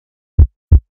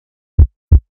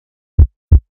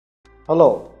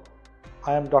Hello,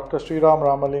 I am Dr. Sriram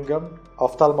Ramalingam,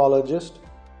 ophthalmologist,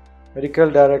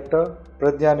 Medical Director,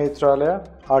 Pradnya Netralaya,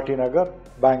 RT Nagar,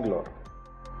 Bangalore.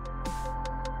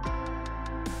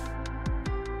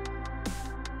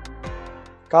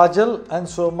 Kajal and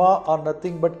surma are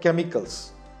nothing but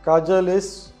chemicals. Kajal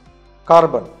is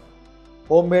carbon.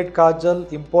 Homemade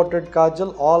kajal, imported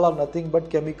kajal, all are nothing but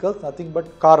chemicals, nothing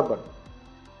but carbon.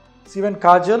 See, when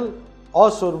kajal or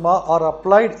surma are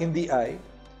applied in the eye,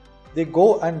 they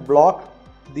go and block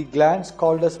the glands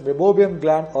called as Meibomian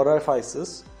gland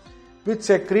orifices, which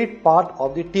secrete part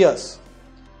of the tears.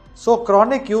 So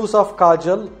chronic use of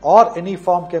kajal or any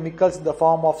form chemicals in the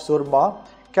form of surma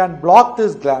can block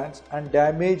these glands and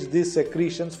damage these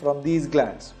secretions from these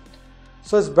glands.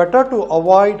 So it's better to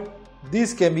avoid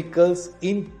these chemicals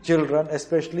in children,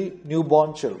 especially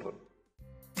newborn children.